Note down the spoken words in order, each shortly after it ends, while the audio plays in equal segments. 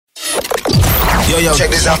Yo, check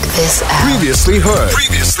this out. Previously heard.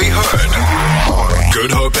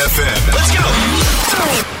 Good Hope FM. Let's go.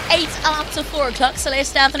 8 after 4 o'clock.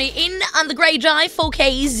 Celest Anthony in on the Grey Drive for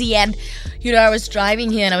Kyeezi. And, I was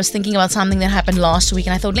driving here and I was thinking about something that happened last week.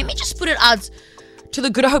 And I thought, let me just put it out to the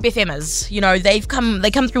Good Hope FMers.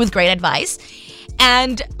 They come through with great advice.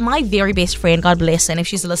 And my very best friend, God bless her, and if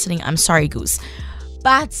she's listening, I'm sorry, Goose.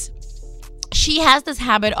 But she has this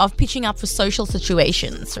habit of pitching up for social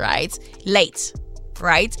situations, right? Late,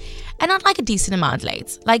 right? And not like a decent amount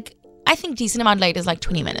late. Like, I think decent amount late is like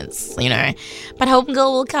 20 minutes, But homegirl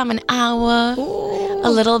will come an hour, a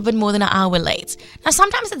little bit more than an hour late. Now,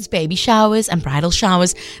 sometimes it's baby showers and bridal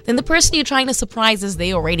showers. Then the person you're trying to surprise is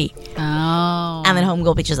there already. Oh. And then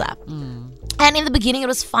homegirl pitches up. And in the beginning, it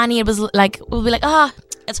was funny. It was like, we'll be like,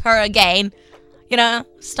 it's her again.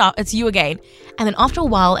 Stop, it's you again. And then after a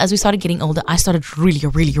while, as we started getting older, I started really,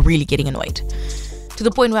 really, really getting annoyed. To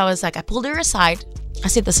the point where I was like, I pulled her aside. I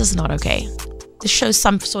said, this is not okay. This shows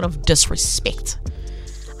some sort of disrespect.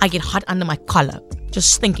 I get hot under my collar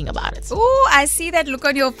just thinking about it. Oh, I see that look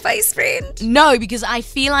on your face, friend. No, because I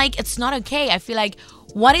feel like it's not okay. I feel like,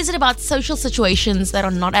 what is it about social situations that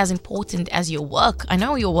are not as important as your work? I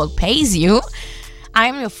know your work pays you.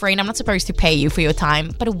 I'm your friend. I'm not supposed to pay you for your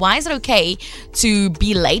time. But why is it okay to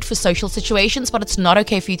be late for social situations, but it's not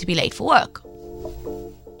okay for you to be late for work?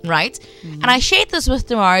 Right? And I shared this with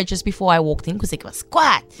Tamara just before I walked in because it was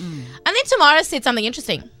quiet. And then Tamara said something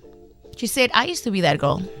interesting. She said, I used to be that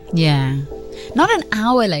girl. Yeah. Not an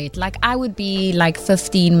hour late. Like, I would be like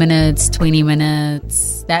 15 minutes, 20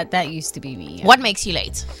 minutes. That used to be me. Yeah. What makes you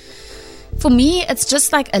late? For me, it's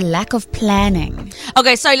just like a lack of planning.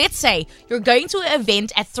 Okay, so let's say you're going to an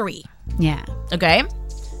event at 3. Yeah. Okay?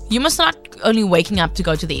 You must not only waking up to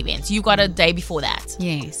go to the event. You got a day before that.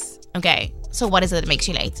 Yes. Okay. So what is it that makes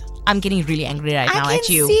you late? I'm getting really angry right now at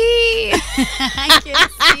you. I can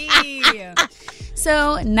see.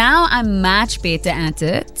 So now I'm much better at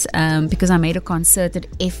it because I made a concerted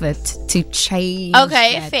effort to change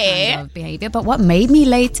that fair. kind of behavior. But what made me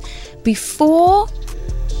late before,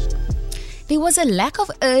 there was a lack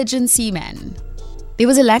of urgency, man. There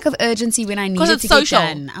was a lack of urgency when I needed to social.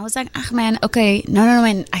 get done. I was like, man, okay, no,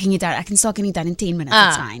 man, I can get done. I can start getting done in 10 minutes.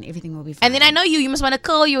 It's fine. Everything will be fine. And then I know you must want to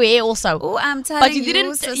curl your hair also. Oh, I'm telling you,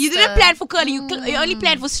 But you didn't plan for curling. You only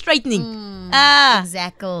planned for straightening.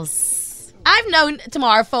 Exactly. I've known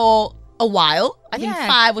Tamara for a while. I think Yeah.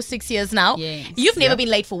 5 or 6 years now. Yes. You've never been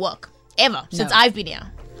late for work. Ever. Since I've been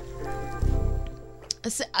here.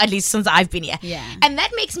 At least since I've been here. Yeah. And that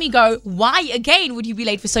makes me go, why again would you be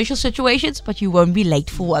late for social situations, but you won't be late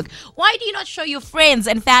for work? Why do you not show your friends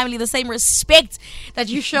and family the same respect that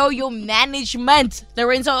you show your management?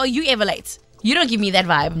 Lorenzo, are you ever late? You don't give me that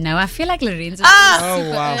vibe. No, I feel like Lorenzo is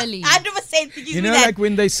super wow. early. 100% you give You me know, that. like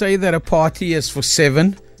when they say that a party is for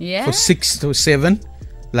 7, Yeah. for 6 to 7,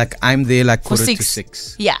 like I'm there like For quarter to 6.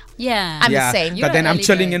 6. Yeah. Yeah. I'm the same. You're But then an I'm early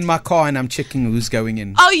chilling bird. in my car and I'm checking who's going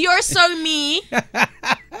in. Oh, you're so me.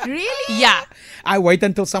 Really? Yeah. I wait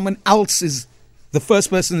until someone else is, the first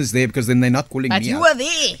person is there because then they're not calling But me you out. were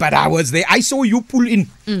there. But I was there. I saw you pull in.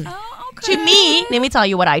 Oh, okay. To me, let me tell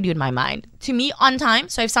you what I do in my mind. To me, on time.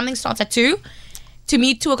 So if something starts at 2, to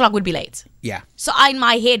me, 2 o'clock would be late. Yeah. So in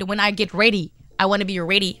my head, when I get ready, I want to be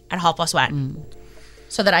ready at 1:30.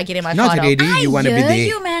 So that I get in my Not car. ready. You want to be hear there.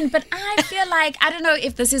 you, man, but I feel like, I don't know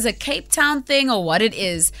if this is a Cape Town thing or what it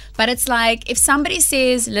is, but it's like if somebody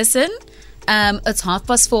says, listen, it's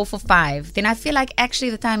 4:30 for 5, then I feel like actually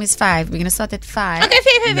the time is 5. We're going to start at 5. Okay,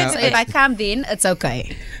 fair. No. So if I come then, it's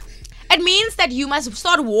okay. It means that you must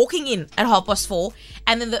start walking in at 4:30,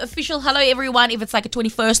 and then the official hello everyone, if it's like a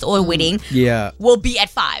 21st or a wedding, Yeah. will be at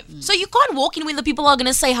 5. So you can't walk in when the people are going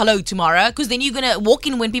to say hello tomorrow, because then you're going to walk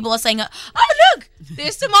in when people are saying, oh look,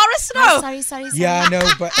 there's Tamara Snow. Sorry. Yeah, no,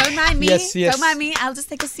 but Don't mind me. Yes. Don't mind me. I'll just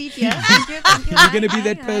take a seat here. Thank you. You're going to be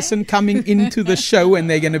that person coming into the show and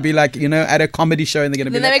they're going to be like, at a comedy show and they're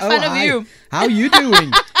going to be Then they like, make fun of hi, you. How you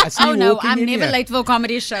doing? I see Oh you no, walking I'm in never here. late for a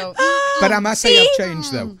comedy show. But I must say I've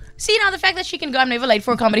changed though. See, now the fact that she can go, I'm never late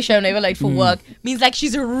for a comedy show, never late for work, means like she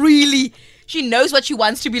knows what she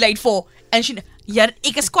wants to be late for. And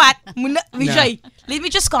ek is kwaad. Vijay, let me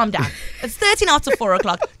just calm down. It's 13 after 4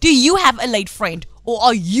 o'clock. Do you have a late friend? Or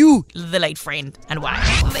are you the late friend? And why?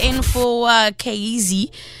 In for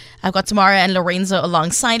Kyeezi, I've got Tamara and Lorenzo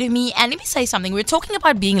alongside of me. And let me say something. We're talking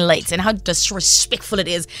about being late and how disrespectful it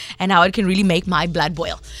is and how it can really make my blood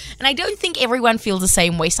boil. And I don't think everyone feels the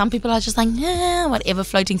same way. Some people are just like, whatever,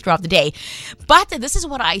 floating throughout the day. But this is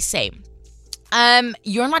what I say.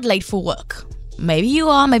 You're not late for work. Maybe you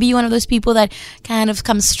are. Maybe you're one of those people that kind of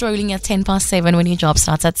come strolling at 7:10 when your job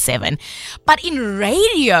starts at 7. But in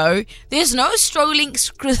radio, there's no strolling.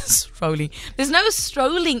 There's no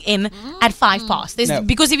strolling in at 5 past. No.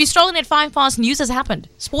 Because if you're strolling at 5 past, news has happened.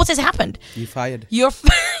 Sports has happened. You're fired.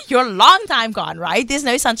 You're a long time gone, right? There's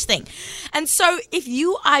no such thing. And so if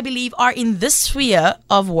you, I believe, are in this sphere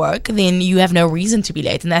of work, then you have no reason to be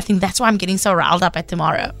late. And I think that's why I'm getting so riled up at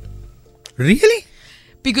tomorrow. Really?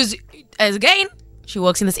 Because, as again, she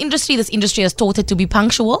works in this industry. This industry has taught her to be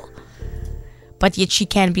punctual. But yet she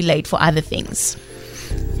can be late for other things.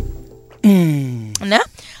 No?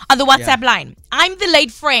 On the WhatsApp line, I'm the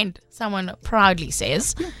late friend, someone proudly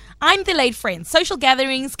says. I'm the late friend. Social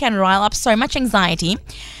gatherings can rile up so much anxiety.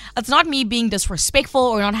 It's not me being disrespectful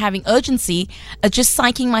or not having urgency. It's just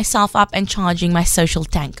psyching myself up and charging my social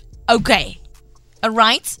tank. Okay. All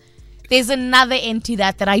right. There's another end to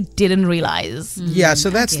that I didn't realize. Yeah, so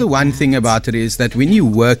that's the one thing about it is that when you're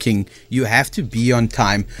working, you have to be on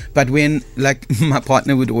time. But when, like my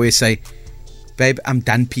partner would always say, babe, I'm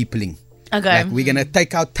done peopling. Okay. Like, we're going to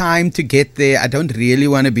take our time to get there. I don't really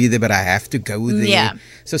want to be there, but I have to go there. Yeah.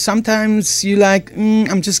 So sometimes you're like,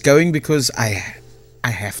 I'm just going because I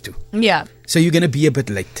have to. Yeah. So you're going to be a bit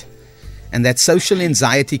late. And that social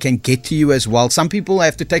anxiety can get to you as well. Some people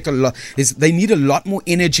have to take a lot. They need a lot more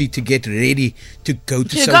energy to get ready to go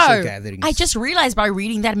to social gatherings. I just realized by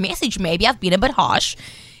reading that message, maybe I've been a bit harsh.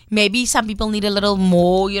 Maybe some people need a little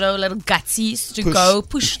more, a little gutsies to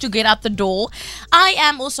push to get out the door. I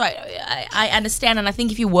am also, I understand, and I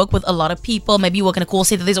think if you work with a lot of people, maybe you work in a call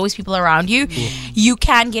center, there's always people around you. You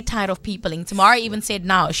can get tired of peopling. Tamara even said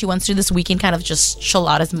now she wants to this weekend kind of just chill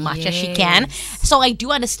out as much as she can. So I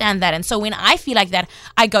do understand that. And so when I feel like that,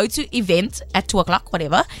 I go to event at 2 o'clock,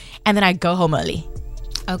 whatever, and then I go home early.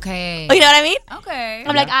 Okay. You know what I mean? Okay.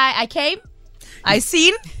 I'm like, I came. I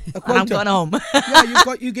seen, and I'm going home.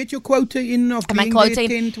 Yeah, you get your quota in of being there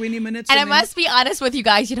 10, 20 minutes. And I must be honest with you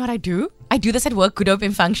guys, you know what I do? I do this at work, good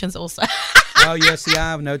open functions also. Oh, yes,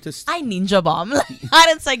 yeah, I've noticed. I ninja bomb. I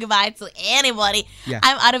don't say goodbye to anybody. Yeah.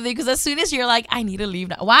 I'm out of there because as soon as you're like, I need to leave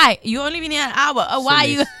now. Why? You only been here an hour. Oh, why are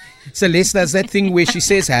you? Celeste does that thing where she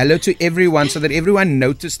says hello to everyone so that everyone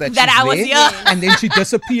noticed that she's I was there, here. and then she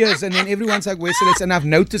disappears and then everyone's like, where's Celeste? And I've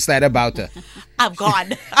noticed that about her. I'm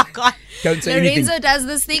gone. I'm gone. Don't say anything. Lorenzo does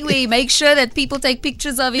this thing where he makes sure that people take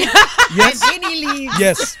pictures of him. Yes. And then he leaves.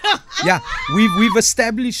 Yes. Yeah. We've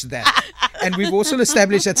established that. And we've also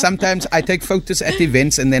established that sometimes I take photos at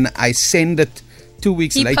events and then I send it 2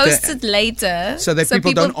 weeks He later. posts it later. So that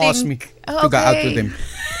people don't ask me to go out with them.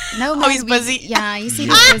 No, Oh, he's busy. Yeah, he said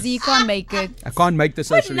he's busy. He can't make it. I can't make the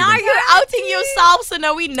social Now event. you're outing yourself, so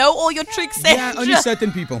now we know all your tricks. Yeah, only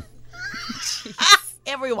certain people.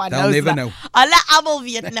 Everyone They'll knows never that. know. Allah Amal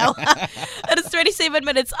Viet know. It is 27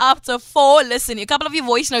 minutes after 4. Listen, a couple of your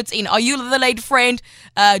voice notes in. Are you the late friend?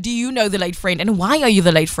 Do you know the late friend? And why are you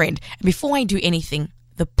the late friend? And before I do anything,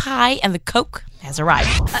 the pie and the Coke has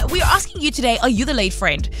arrived. We are asking you today, are you the late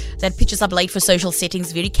friend that pitches up late for social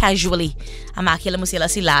settings very casually? Or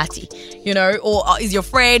is your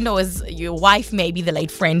friend or is your wife maybe the late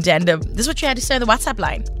friend? And this is what you had to say on the WhatsApp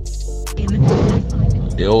line.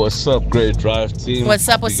 Yo, what's up, Great Drive team? What's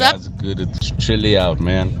up, what's up? You guys are good at chilly out,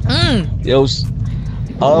 man. Yo,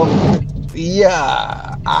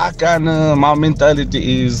 yeah, my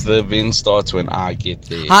mentality is the event starts when I get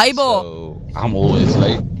there. Hi, bo. So I'm always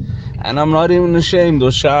late. And I'm not even ashamed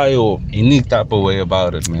or shy or any type of way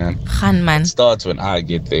about it, man. Khan, man. It starts when I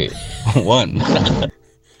get there. One. I'm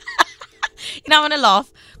going to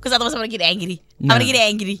laugh because otherwise I'm going to get angry. No. I'm going to get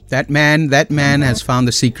angry. That man has found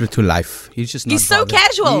the secret to life. He's just not He's so bothered.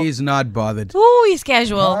 casual. He's not bothered. Ooh, he's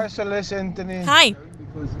casual. Hi, Celest Anthony. Hi.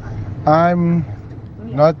 I'm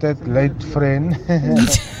not that late friend.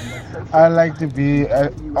 I like to be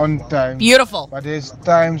on time. Beautiful. But there's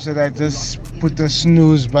times that I just put the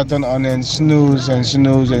snooze button on and snooze and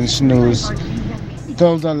snooze and snooze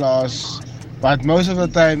till the last. But most of the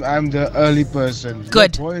time, I'm the early person.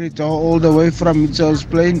 Good. The boy, it's all the way from Mitchell's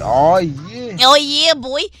Plain. Oh, yeah. Oh, yeah,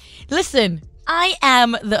 boy. Listen, I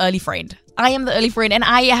am the early friend. And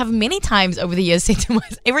I have many times over the years said to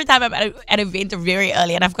myself, every time I'm at an event very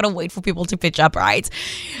early and I've got to wait for people to pitch up, right?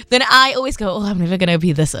 Then I always go, I'm never going to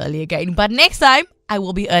be this early again. But next time, I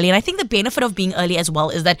will be early. And I think the benefit of being early as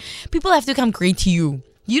well is that people have to come greet to you.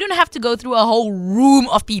 You don't have to go through a whole room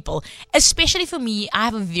of people. Especially for me, I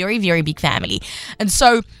have a very, very big family. And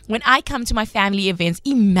so when I come to my family events,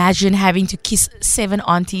 imagine having to kiss 7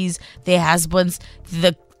 aunties, their husbands,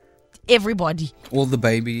 everybody. All the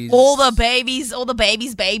babies. All the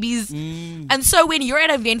babies. And so when you're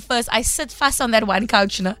at an event first, I sit fast on that one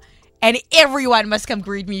couch, and everyone must come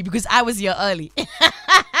greet me because I was here early. You're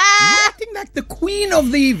acting like the queen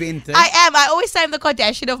of the event. Eh? I am. I always say I'm the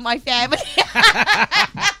Kardashian of my family.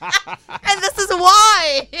 And this is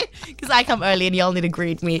why. Because I come early and y'all need to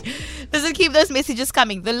greet me. Listen, keep those messages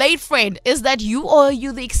coming. The late friend, is that you or are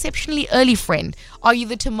you the exceptionally early friend? Are you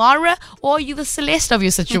the Tamara or are you the Celeste of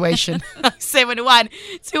your situation?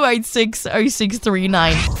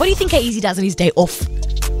 71-286-0639. What do you think Kyeezi does on his day off?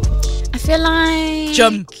 I feel like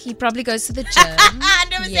Gym. he probably goes to the gym.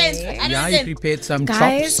 100%. Yeah, he prepared some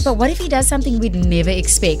Guys, chops. but what if he does something we'd never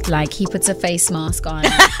expect? Like he puts a face mask on,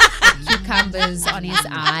 cucumbers on his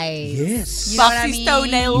eyes. Yes. You know what I Buffs his mean?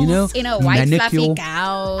 toenails. You know, In a white fluffy manicure.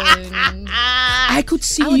 gown. I could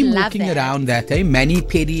see I would him love walking that. around that, mani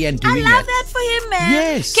pedi and doing I love that for him, man.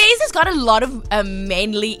 Yes. Kyeezi's got a lot of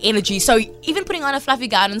manly energy. So even putting on a fluffy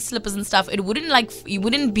gown and slippers and stuff, he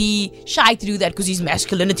wouldn't be shy to do that because his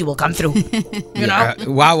masculinity will come through. You know?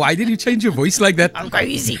 Wow, why did you change your voice like that? I'm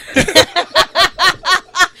crazy.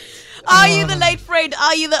 Are you the late friend?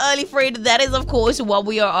 Are you the early friend? That is, of course, what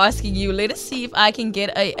we are asking you. Let us see if I can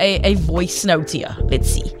get a voice note here. Let's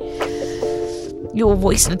see. Your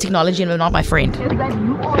voice and technology and not my friend.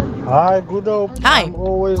 Hi, good hope. Hi. I'm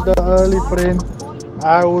always the early friend.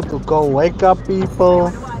 I would go wake up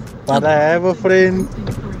people, but I have a friend.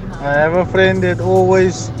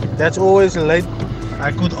 That's always late.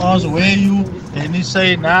 I could ask where you, and he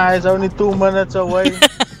say, nah, it's only 2 minutes away.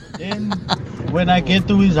 Then when I get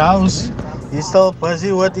to his house, he's still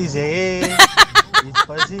busy with his hair. He's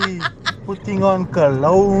busy putting on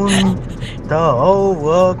cologne. The whole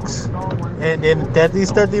works. And then that is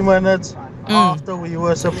 30 minutes after we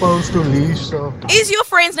were supposed to leave. So Is your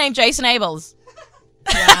friend's name Jason Abels?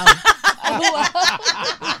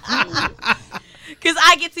 Because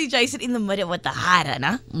I can see Jason in the middle with the harder,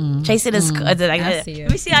 nah? Jason is good. Let see you.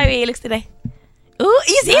 me see how he looks today. Ooh,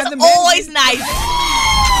 he's the man- always nice.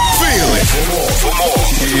 Feel it. For more,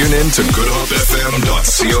 tune in to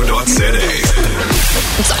goodhopefm.co.za.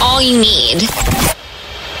 It's all you need.